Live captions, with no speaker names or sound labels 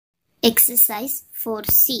Exercise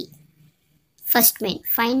 4C. First main,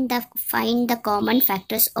 find the common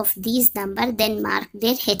factors of these numbers, then mark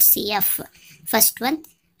their HCF. First one,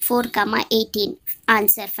 4, 18.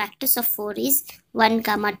 Answer, factors of 4 is 1,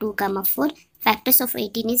 2, 4. Factors of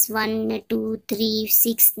 18 is 1, 2, 3,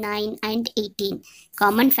 6, 9 and 18.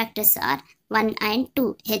 Common factors are 1 and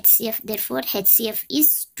 2. HCF, therefore HCF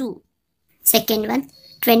is 2. Second one,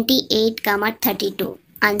 28, 32.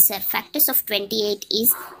 Answer, factors of 28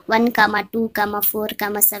 is 1, 2, 4,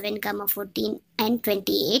 7, 14 and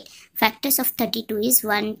 28. Factors of 32 is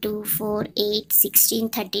 1, 2, 4, 8, 16,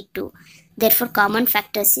 32. Therefore, common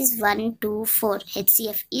factors is 1, 2, 4.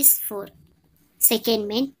 HCF is 4. Second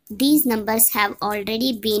main, these numbers have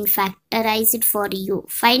already been factorized for you.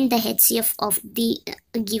 Find the HCF of the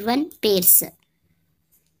given pairs.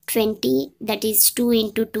 20, that is 2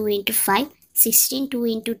 into 2 into 5. 16, 2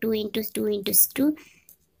 into 2 into 2 into 2.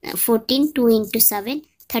 14, 2 into 7.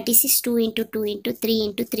 36, 2 into 2 into 3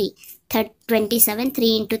 into 3. 27,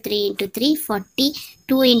 3 into 3 into 3. 40,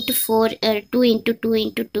 2 into 4, 2 into 2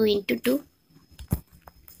 into 2 into 2.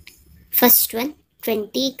 First one,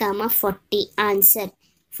 20, 40. Answer,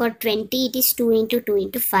 for 20 it is 2 into 2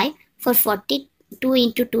 into 5. For 40, 2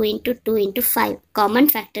 into 2 into 2 into 5. Common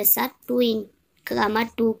factors are 2 in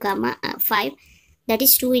 2, 5. That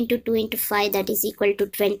is 2 into 2 into 5, that is equal to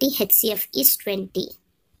 20. HCF is 20.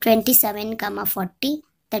 27, 40,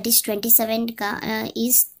 that is 27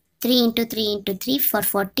 is 3 into 3 into 3. For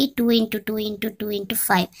 40, 2 into 2 into 2 into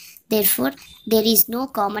 5. Therefore, there is no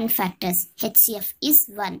common factors. HCF is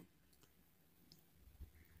 1.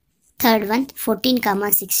 Third one, 14,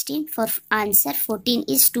 16. For answer, 14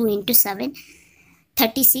 is 2 into 7.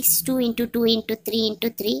 36, 2 into 2 into 3 into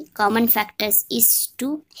 3. Common factors is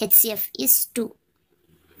 2. HCF is 2.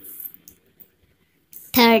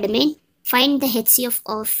 Third main, find the HCF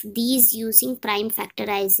of these using prime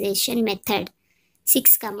factorization method.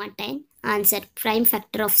 6, 10. Answer, prime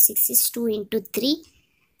factor of 6 is 2 into 3.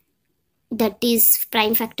 That is,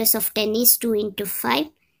 prime factors of 10 is 2 into 5.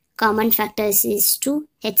 Common factors is 2.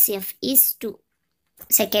 HCF is 2.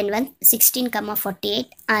 Second one, 16,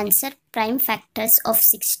 48. Answer, prime factors of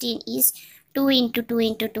 16 is 2 into 2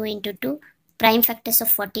 into 2 into 2. Prime factors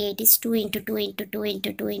of 48 is 2 into 2 into 2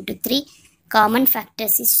 into 2 into 3. Common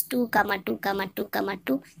factors is 2, 2, 2,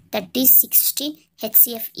 2. That is 16.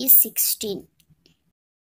 HCF is 16.